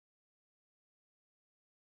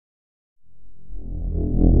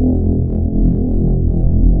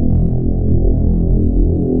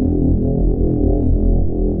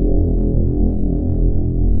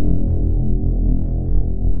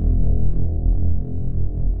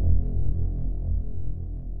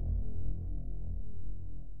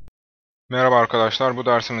Merhaba arkadaşlar, bu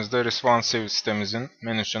dersimizde responsive sitemizin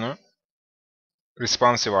menüsünü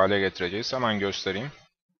responsive hale getireceğiz. Hemen göstereyim.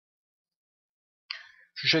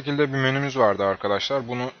 Şu şekilde bir menümüz vardı arkadaşlar.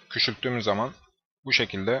 Bunu küçülttüğümüz zaman bu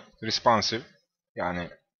şekilde responsive, yani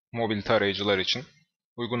mobil tarayıcılar için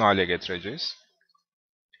uygun hale getireceğiz.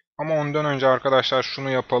 Ama ondan önce arkadaşlar şunu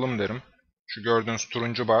yapalım derim. Şu gördüğünüz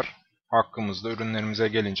turuncu bar hakkımızda ürünlerimize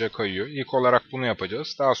gelince kayıyor. İlk olarak bunu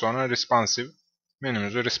yapacağız. Daha sonra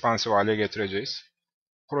menümüzü responsive hale getireceğiz.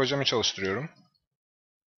 Projemi çalıştırıyorum.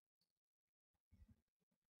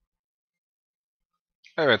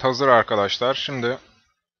 Evet, hazır arkadaşlar. Şimdi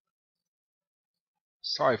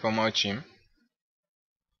sayfamı açayım.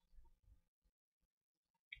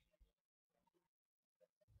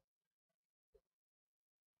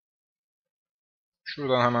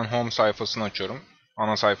 Şuradan hemen home sayfasını açıyorum.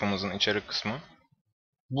 Ana sayfamızın içerik kısmı.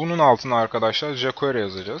 Bunun altına arkadaşlar jQuery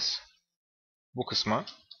yazacağız. Bu kısma.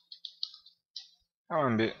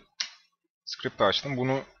 Hemen bir script açtım.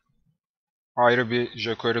 Bunu ayrı bir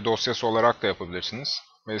jQuery dosyası olarak da yapabilirsiniz.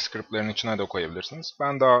 Ve scriptlerin içine de koyabilirsiniz.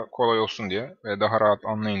 Ben daha kolay olsun diye ve daha rahat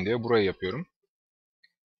anlayın diye burayı yapıyorum.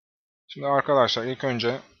 Şimdi arkadaşlar ilk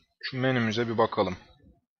önce şu menümüze bir bakalım.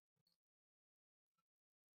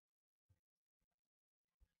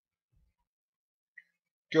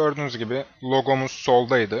 Gördüğünüz gibi logomuz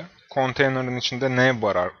soldaydı. Konteynerin içinde nav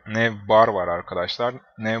bar var arkadaşlar.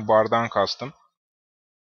 Nav bar'dan kastım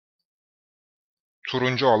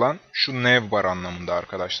turuncu olan şu nav bar anlamında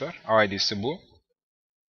arkadaşlar. ID'si bu.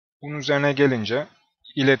 Bunun üzerine gelince,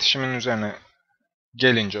 iletişimin üzerine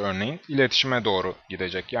gelince örneğin iletişime doğru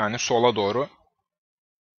gidecek. Yani sola doğru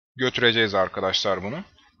götüreceğiz arkadaşlar bunu.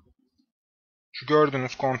 Şu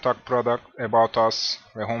gördüğünüz Contact, Product, About Us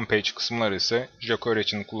ve Homepage kısımları ise jQuery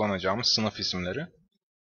için kullanacağımız sınıf isimleri.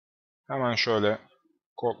 Hemen şöyle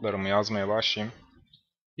kodlarımı yazmaya başlayayım.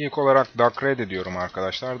 İlk olarak doc ready diyorum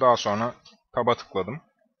arkadaşlar. Daha sonra tab'a tıkladım.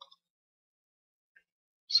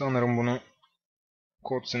 Sanırım bunu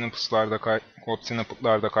code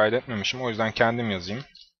snippet'larda kaydetmemişim. O yüzden kendim yazayım.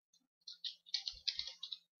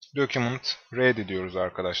 Document ready diyoruz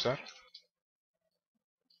arkadaşlar.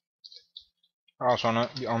 Daha sonra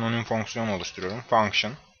bir anonim fonksiyon oluşturuyorum.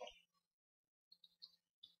 Function.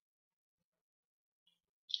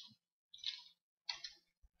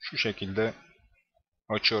 Şu şekilde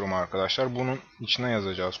açıyorum arkadaşlar. Bunun içine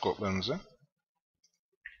yazacağız kodlarımızı.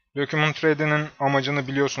 Document ready'nin amacını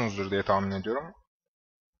biliyorsunuzdur diye tahmin ediyorum.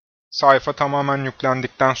 Sayfa tamamen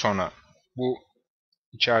yüklendikten sonra bu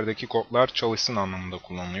içerideki kodlar çalışsın anlamında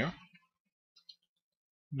kullanılıyor.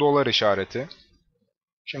 Dolar işareti.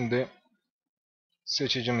 Şimdi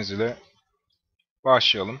seçicimiz ile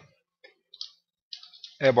başlayalım.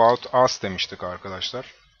 About Us demiştik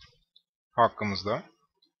arkadaşlar. Hakkımızda.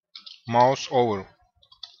 Mouse over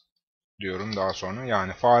diyorum daha sonra.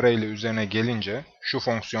 Yani fareyle üzerine gelince şu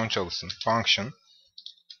fonksiyon çalışsın. Function.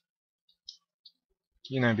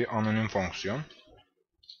 Yine bir anonim fonksiyon.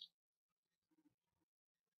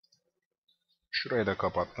 Şurayı da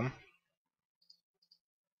kapattım.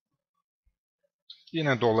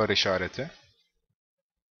 Yine dolar işareti.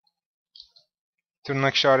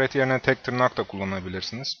 Tırnak işareti yerine tek tırnak da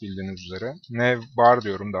kullanabilirsiniz bildiğiniz üzere. Nav bar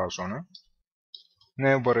diyorum daha sonra.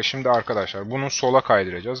 Nav bar'ı şimdi arkadaşlar bunu sola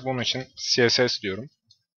kaydıracağız. Bunun için CSS diyorum.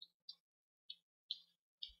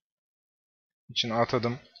 İçine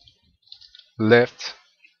atadım. Left.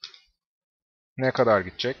 Ne kadar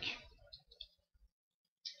gidecek?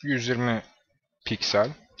 120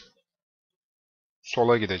 piksel.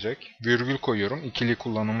 Sola gidecek. Virgül koyuyorum. İkili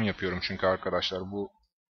kullanımı yapıyorum çünkü arkadaşlar bu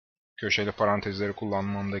köşeli parantezleri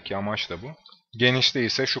kullanmamdaki amaç da bu. Genişliği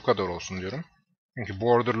ise şu kadar olsun diyorum. Çünkü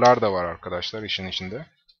borderlar da var arkadaşlar işin içinde.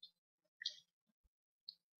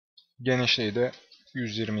 Genişliği de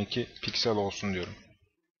 122 piksel olsun diyorum.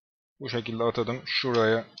 Bu şekilde atadım.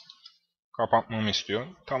 Şuraya kapatmamı istiyor.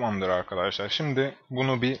 Tamamdır arkadaşlar. Şimdi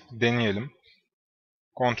bunu bir deneyelim.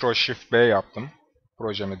 Ctrl Shift B yaptım.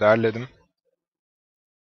 Projemi derledim.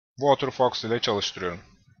 Waterfox ile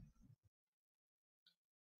çalıştırıyorum.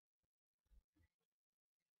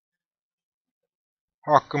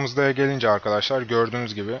 Hakkımızda gelince arkadaşlar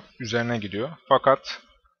gördüğünüz gibi üzerine gidiyor. Fakat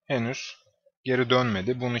henüz geri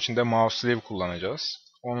dönmedi. Bunun için de mouse sleeve kullanacağız.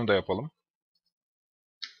 Onu da yapalım.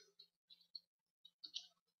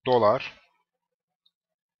 Dolar.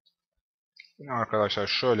 Yine arkadaşlar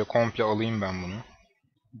şöyle komple alayım ben bunu.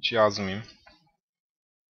 Hiç yazmayayım.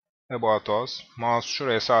 About Us. Mouse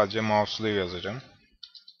şuraya sadece mouse sleeve yazacağım.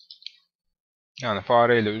 Yani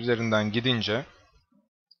fareyle üzerinden gidince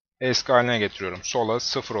eski haline getiriyorum. Sola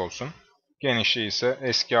 0 olsun. Genişliği ise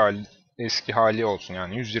eski hali olsun.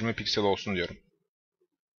 Yani 120 piksel olsun diyorum.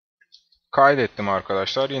 Kaydettim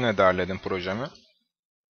arkadaşlar. Yine derledim projemi.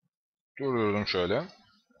 Durdurdum şöyle.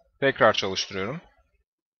 Tekrar çalıştırıyorum.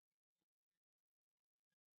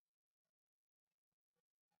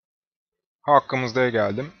 Hakkımızda'ya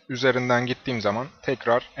geldim. Üzerinden gittiğim zaman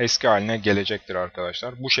tekrar eski haline gelecektir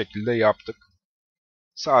arkadaşlar. Bu şekilde yaptık.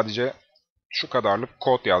 Sadece şu kadarlık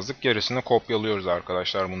kod yazdık. Gerisini kopyalıyoruz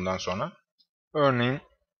arkadaşlar bundan sonra. Örneğin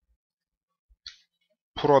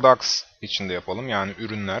products içinde yapalım. Yani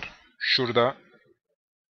ürünler. Şurada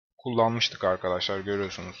kullanmıştık arkadaşlar,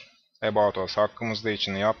 görüyorsunuz. About Us hakkımızda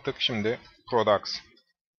içini yaptık. Şimdi products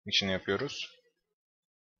içini yapıyoruz.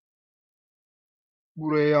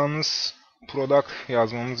 Buraya yalnız product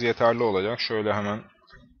yazmamız yeterli olacak. Şöyle hemen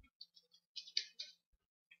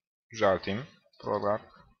düzelteyim. Product.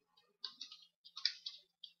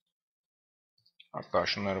 Hatta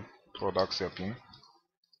şunları products yapayım.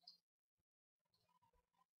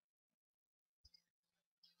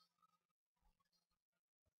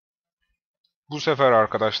 Bu sefer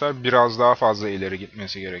arkadaşlar biraz daha fazla ileri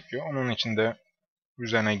gitmesi gerekiyor. Onun için de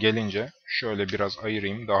üzerine gelince şöyle biraz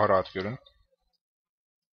ayırayım, daha rahat görün.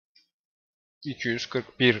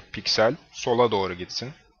 241 piksel sola doğru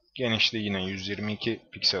gitsin. Genişliği yine 122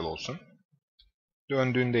 piksel olsun.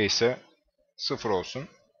 Döndüğünde ise 0 olsun.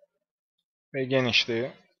 Ve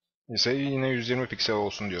genişliği ise yine 120 piksel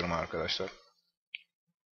olsun diyorum arkadaşlar.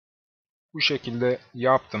 Bu şekilde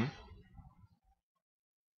yaptım.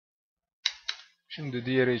 Şimdi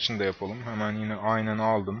diğeri için de yapalım. Hemen yine aynen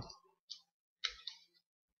aldım.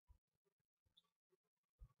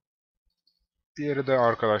 Diğeri de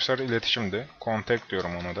arkadaşlar iletişimdi. Contact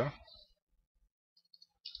diyorum ona da.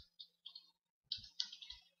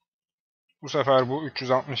 Bu sefer bu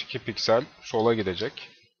 362 piksel sola gidecek.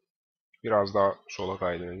 Biraz daha sola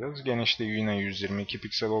kaydıracağız. Genişliği yine 122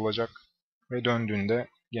 piksel olacak. Ve döndüğünde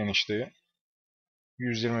genişliği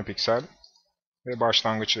 120 piksel ve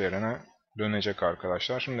başlangıç yerine dönecek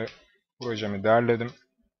arkadaşlar. Şimdi projemi derledim.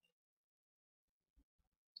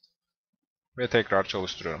 Ve tekrar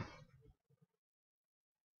çalıştırıyorum.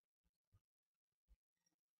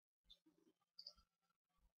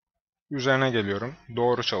 Üzerine geliyorum.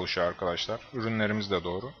 Doğru çalışıyor arkadaşlar. Ürünlerimiz de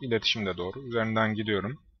doğru. İletişim de doğru. Üzerinden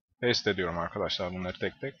gidiyorum. Test ediyorum arkadaşlar bunları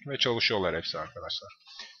tek tek. Ve çalışıyorlar hepsi arkadaşlar.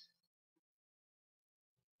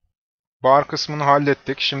 Bar kısmını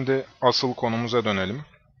hallettik. Şimdi asıl konumuza dönelim.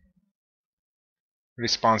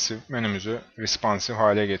 Responsive menümüzü responsive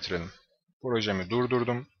hale getirelim. Projemi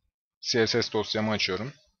durdurdum. CSS dosyamı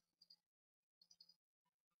açıyorum.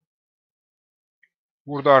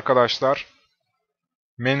 Burada arkadaşlar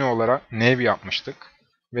menü olarak Nav yapmıştık.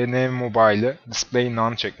 Ve Nav Mobile'ı Display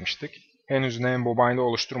None çekmiştik. Henüz Nav Mobile'ı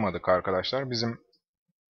oluşturmadık arkadaşlar. Bizim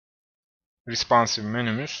responsive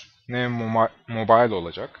menümüz Nav Mobile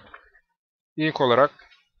olacak. İlk olarak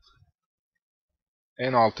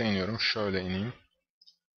en alta iniyorum. Şöyle ineyim.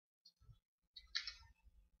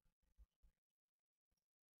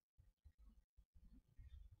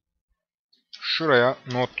 Şuraya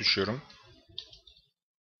not düşüyorum.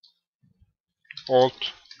 Old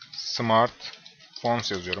Smart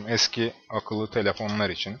Phones yazıyorum. Eski akıllı telefonlar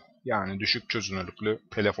için. Yani düşük çözünürlüklü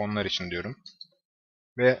telefonlar için diyorum.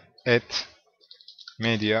 Ve Add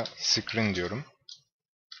Media Screen diyorum.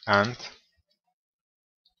 And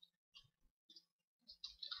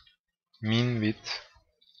Min Width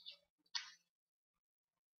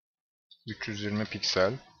 320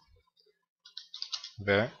 piksel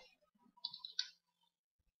ve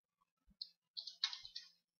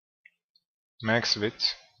Max Width,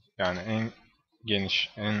 yani en geniş,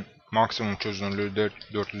 en maksimum çözünürlüğü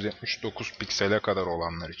 479 piksele kadar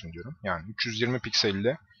olanlar için diyorum. Yani 320 piksel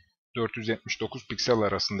ile 479 piksel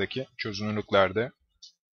arasındaki çözünürlüklerde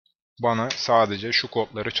bana sadece şu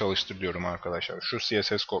kodları çalıştır diyorum arkadaşlar. Şu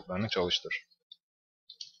CSS kodlarını çalıştır.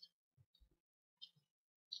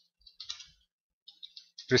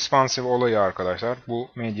 Responsive olayı arkadaşlar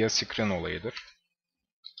bu Media Screen olayıdır.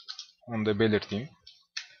 Onu da belirteyim.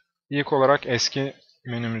 İlk olarak eski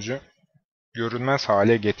menümüzü görünmez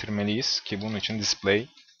hale getirmeliyiz ki bunun için Display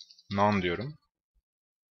None diyorum.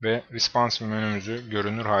 Ve responsive menümüzü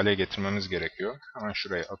görünür hale getirmemiz gerekiyor. Hemen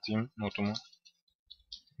şuraya atayım notumu.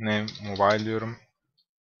 Nav Mobile diyorum.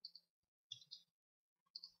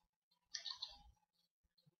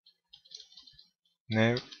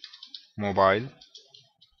 Nav Mobile.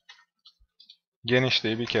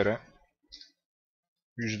 Genişliği bir kere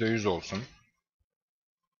 %100 olsun.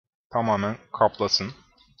 Tamamen kaplasın.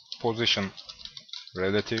 Position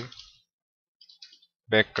Relative.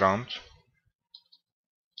 Background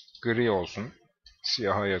gri olsun.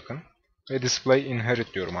 Siyaha yakın. Ve Display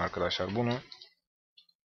Inherit diyorum arkadaşlar. Bunu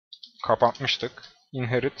kapatmıştık.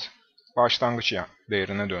 Inherit başlangıç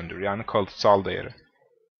değerine döndürür. Yani kalıtsal değeri.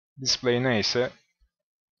 Display neyse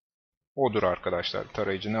odur arkadaşlar.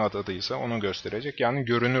 Tarayıcı ne adadıysa onu gösterecek. Yani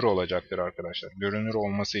görünür olacaktır arkadaşlar. Görünür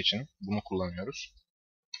olması için bunu kullanıyoruz.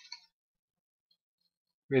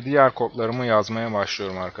 Ve diğer kodlarımı yazmaya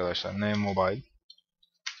başlıyorum arkadaşlar. Nav Mobile.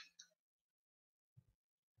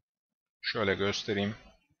 Şöyle göstereyim.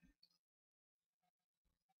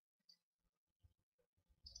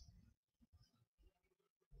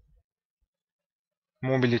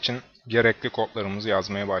 Mobil için gerekli kodlarımızı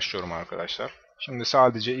yazmaya başlıyorum arkadaşlar. Şimdi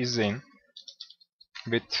sadece izleyin.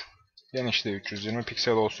 Bit genişliği 320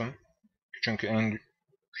 piksel olsun. Çünkü en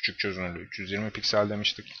küçük çözünürlüğü 320 piksel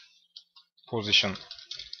demiştik. Position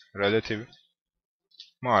Relative.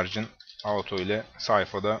 Margin Auto ile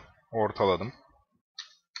sayfada ortaladım.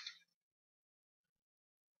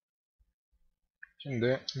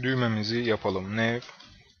 Şimdi düğmemizi yapalım. Nav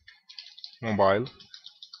Mobile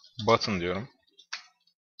Button diyorum.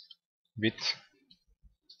 Width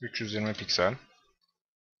 320 piksel.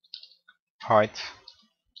 Height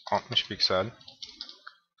 60 piksel.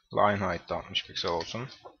 Line height da 60 piksel olsun.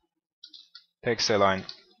 Text Align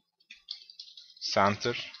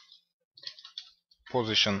Center.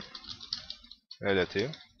 Position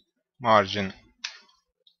Relative. Margin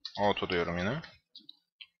Auto diyorum yine.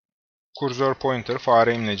 Cursor Pointer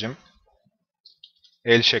fare imlecim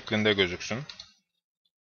el şeklinde gözüksün.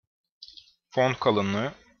 Font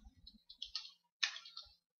kalınlığı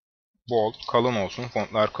bold, kalın olsun.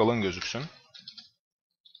 Fontlar kalın gözüksün.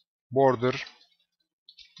 Border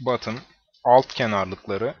Button alt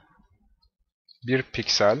kenarlıkları 1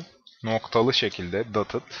 piksel noktalı şekilde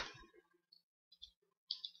dotted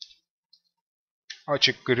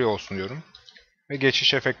açık gri olsun diyorum. Ve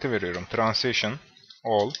geçiş efekti veriyorum. Transition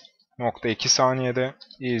All nokta 2 saniyede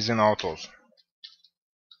Ease in Out olsun.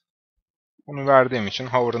 Bunu verdiğim için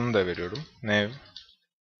hover'ını da veriyorum. Nav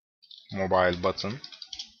Mobile Button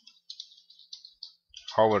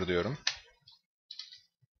Hover diyorum.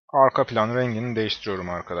 Arka plan rengini değiştiriyorum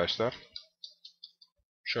arkadaşlar.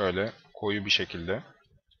 Şöyle koyu bir şekilde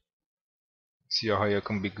siyaha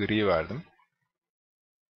yakın bir gri verdim.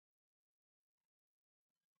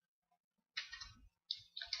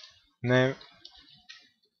 Nav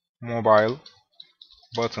Mobile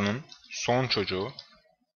Button'ın son çocuğu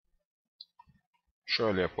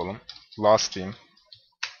şöyle yapalım. Last diyeyim.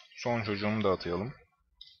 Son çocuğunu da atayalım.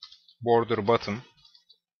 Border Button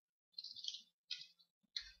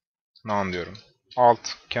None diyorum. Alt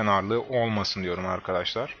kenarlığı olmasın diyorum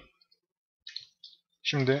arkadaşlar.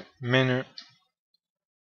 Şimdi menü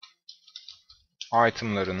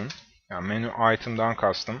itemlarının, yani menü item'dan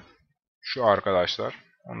kastım şu arkadaşlar.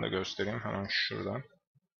 Onu da göstereyim hemen şuradan.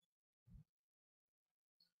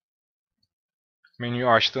 Menüyü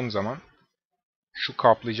açtığım zaman şu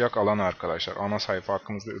kaplayacak alan arkadaşlar. Ana sayfa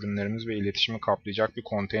hakkımızda ürünlerimiz ve iletişimi kaplayacak bir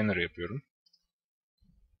konteyner yapıyorum.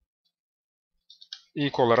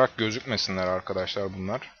 İlk olarak gözükmesinler arkadaşlar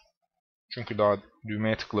bunlar. Çünkü daha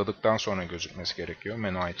düğmeye tıkladıktan sonra gözükmesi gerekiyor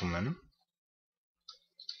menü itemlarının.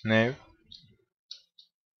 Nav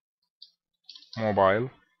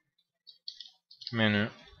Mobile Menü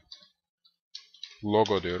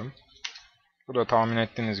Logo diyorum. Bu da tahmin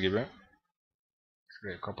ettiğiniz gibi,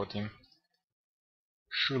 şurayı kapatayım.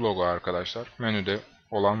 Şu logo arkadaşlar. Menüde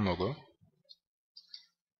olan logo.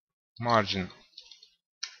 Margin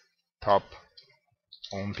Top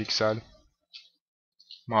 10 piksel.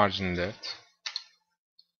 Margin Depth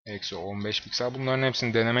eksi 15 piksel. Bunların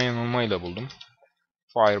hepsini deneme yanılmayla buldum.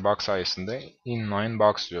 Firebox sayesinde inline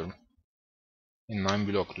box diyorum. Inline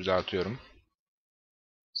block düzeltiyorum.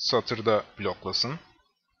 Satırda bloklasın.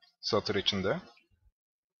 Satır içinde.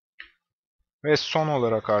 Ve son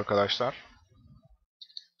olarak arkadaşlar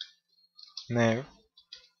Nav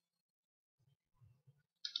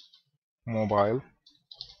Mobile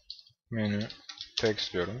Menü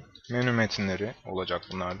Text diyorum. Menü metinleri olacak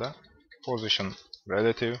bunlarda. Position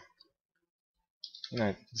Relative.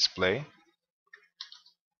 Yine Display.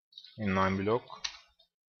 Inline block.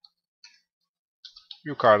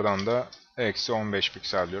 Yukarıdan da eksi 15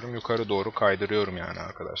 piksel diyorum. Yukarı doğru kaydırıyorum yani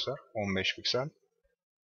arkadaşlar. 15 piksel.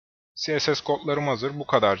 CSS kodlarım hazır. Bu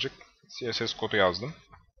kadarcık CSS kodu yazdım.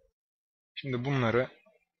 Şimdi bunları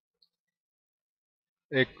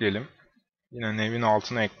ekleyelim. Yine nav'in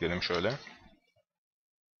altına ekleyelim şöyle.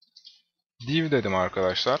 Div dedim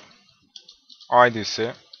arkadaşlar.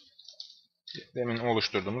 ID'si demin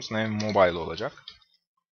oluşturduğumuz nav mobile olacak.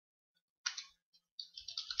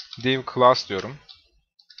 Div class diyorum.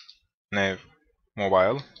 Nav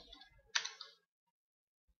mobile.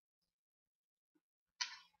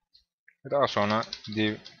 Daha sonra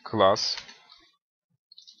div class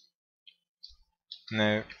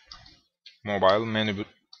Nav mobile menü.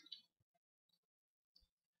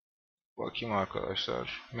 Bakayım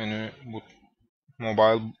arkadaşlar. Menü bu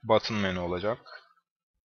mobile button menü olacak.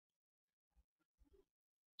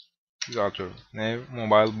 Düzeltiyorum. Nav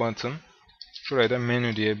mobile button. Şuraya da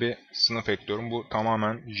menü diye bir sınıf ekliyorum. Bu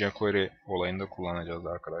tamamen jQuery olayında kullanacağız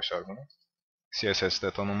arkadaşlar bunu.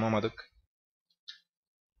 CSS'de tanımlamadık.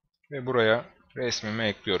 Ve buraya resmimi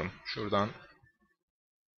ekliyorum. Şuradan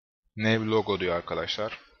nav logo diyor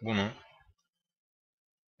arkadaşlar. Bunu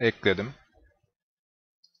ekledim.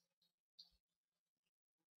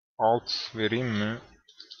 Alt vereyim mi?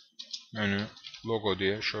 Menü logo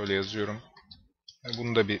diye şöyle yazıyorum.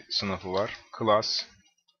 Bunun da bir sınıfı var. Class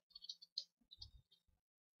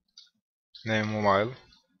nav mobile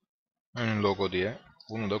menü logo diye.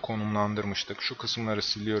 Bunu da konumlandırmıştık. Şu kısımları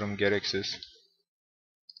siliyorum, gereksiz.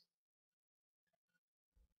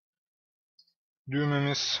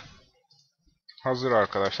 Düğmemiz hazır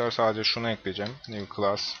arkadaşlar. Sadece şunu ekleyeceğim. New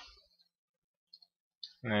class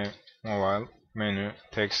nav mobile menü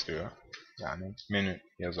text diyor. Yani menü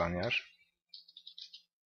yazan yer.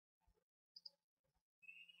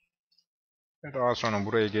 Ve daha sonra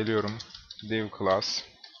buraya geliyorum. Div class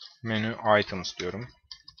menü items diyorum.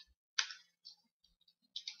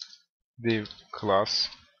 Div class.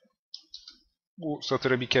 Bu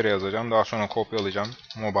satırı bir kere yazacağım. Daha sonra kopyalayacağım.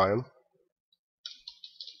 Mobile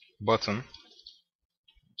button.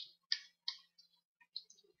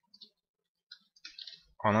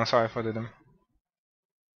 Ana sayfa dedim.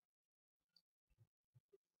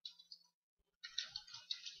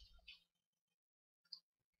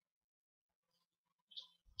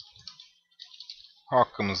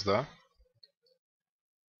 Hakkımızda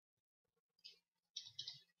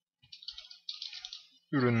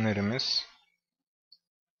ürünlerimiz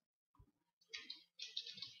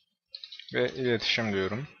ve iletişim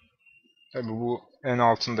diyorum. Tabi bu en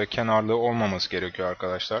altında kenarlığı olmaması gerekiyor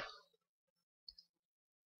arkadaşlar.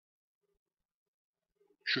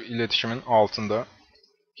 Şu iletişimin altında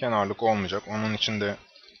kenarlık olmayacak. Onun için de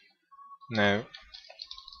nav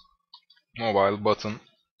mobile button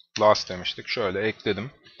last demiştik. Şöyle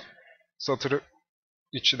ekledim. Satırı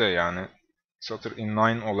içi de yani satır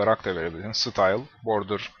inline olarak da verebilirsiniz. Style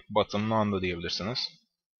border button none da diyebilirsiniz.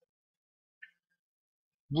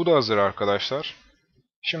 Bu da hazır arkadaşlar.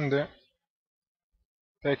 Şimdi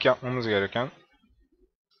tek yapmamız gereken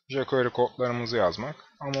jQuery kodlarımızı yazmak.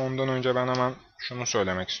 Ama ondan önce ben hemen şunu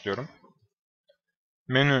söylemek istiyorum.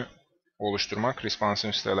 Menü oluşturmak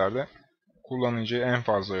responsive sitelerde kullanıcıyı en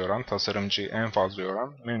fazla yoran, tasarımcıyı en fazla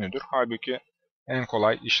yoran menüdür. Halbuki en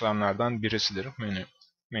kolay işlemlerden birisidir menü.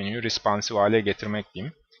 Menüyü responsive hale getirmek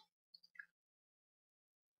diyeyim.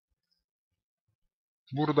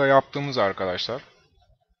 Burada yaptığımız arkadaşlar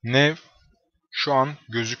nav şu an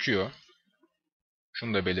gözüküyor.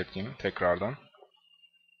 Şunu da belirteyim tekrardan.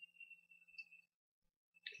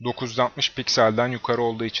 960 pikselden yukarı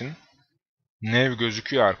olduğu için nav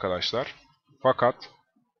gözüküyor arkadaşlar. Fakat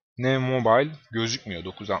nav mobile gözükmüyor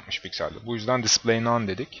 960 pikselde. Bu yüzden display none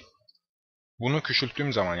dedik. Bunu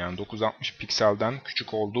küçülttüğüm zaman yani 960 pikselden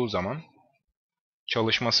küçük olduğu zaman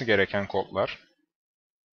çalışması gereken kodlar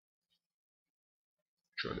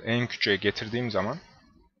şöyle en küçüğe getirdiğim zaman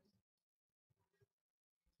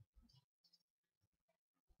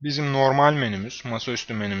bizim normal menümüz,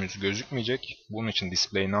 masaüstü menümüz gözükmeyecek. Bunun için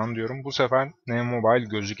display none diyorum. Bu sefer nav mobile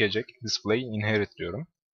gözükecek. Display inherit diyorum.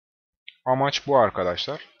 Amaç bu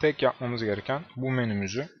arkadaşlar. Tek yapmamız gereken bu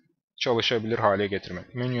menümüzü çalışabilir hale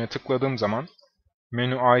getirmek. Menüye tıkladığım zaman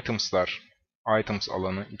menü items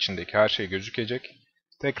alanı içindeki her şey gözükecek.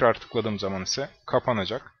 Tekrar tıkladığım zaman ise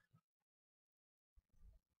kapanacak.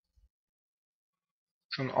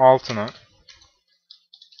 Şunun altına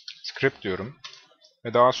script diyorum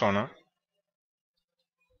ve daha sonra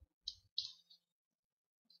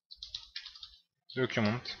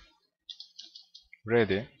document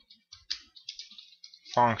ready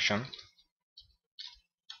function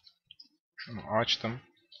şunu açtım.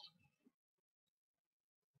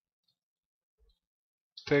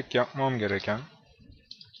 Tek yapmam gereken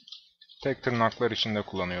tek tırnaklar içinde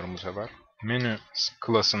kullanıyorum bu sefer. Menü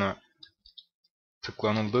klasına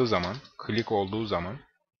tıklanıldığı zaman, klik olduğu zaman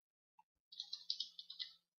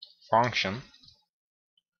function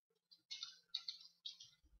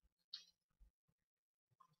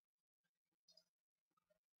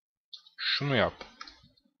şunu yap.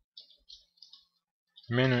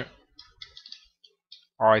 Menü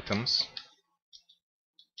items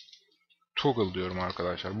toggle diyorum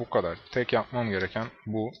arkadaşlar. Bu kadar. Tek yapmam gereken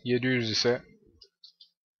bu. 700 ise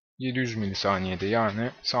 700 milisaniyede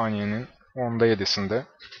yani saniyenin 10'da 7'sinde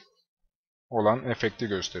olan efekti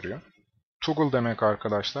gösteriyor. Toggle demek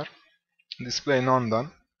arkadaşlar. Display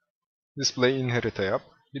none'dan display inherit'e yap.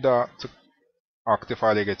 Bir daha aktif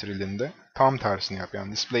hale getirildiğinde tam tersini yap.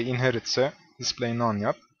 Yani display inherit ise display none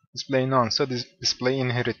yap. Display none ise display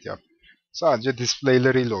inherit yap. Sadece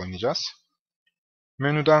displayleriyle oynayacağız.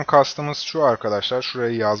 Menüden kastımız şu arkadaşlar.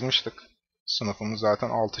 Şuraya yazmıştık. Sınıfımız zaten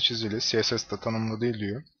altı çizili. CSS'de tanımlı değil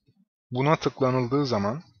diyor. Buna tıklanıldığı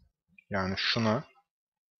zaman, yani şuna,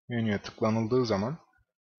 menüye tıklanıldığı zaman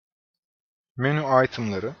menü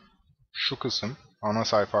itemları, şu kısım, ana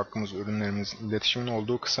sayfa hakkımız, ürünlerimizin iletişimin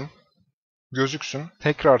olduğu kısım gözüksün.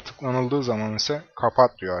 Tekrar tıklanıldığı zaman ise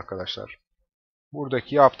kapat diyor arkadaşlar.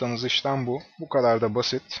 Buradaki yaptığımız işlem bu. Bu kadar da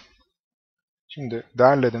basit. Şimdi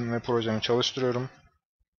derledim ve projemi çalıştırıyorum.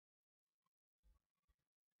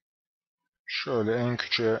 Şöyle en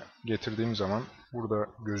küçüğe getirdiğim zaman burada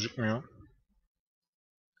gözükmüyor.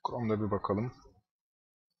 Chrome'da bir bakalım.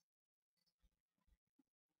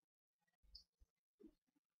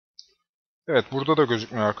 Evet, burada da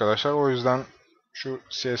gözükmüyor arkadaşlar. O yüzden şu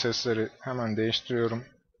CSS'leri hemen değiştiriyorum.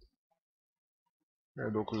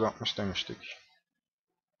 Ve 960 demiştik.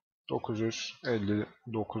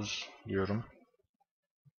 959 diyorum.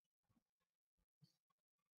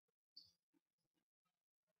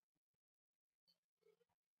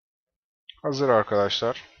 Hazır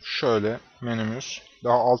arkadaşlar. Şöyle menümüz.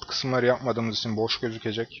 Daha alt kısımları yapmadığımız için boş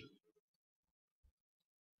gözükecek.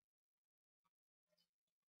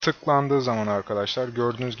 Tıklandığı zaman arkadaşlar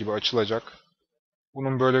gördüğünüz gibi açılacak.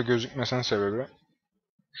 Bunun böyle gözükmesinin sebebi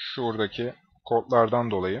şuradaki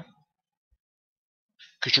kodlardan dolayı.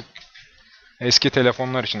 Küçük eski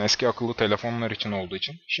telefonlar için, eski akıllı telefonlar için olduğu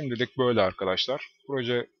için. Şimdilik böyle arkadaşlar.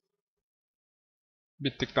 Proje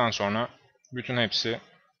bittikten sonra bütün hepsi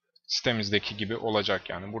sitemizdeki gibi olacak,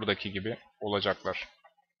 yani buradaki gibi olacaklar.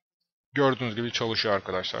 Gördüğünüz gibi çalışıyor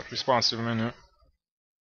arkadaşlar. Responsive menü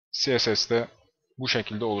CSS'de bu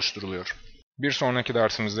şekilde oluşturuluyor. Bir sonraki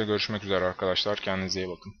dersimizde görüşmek üzere arkadaşlar. Kendinize iyi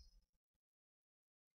bakın.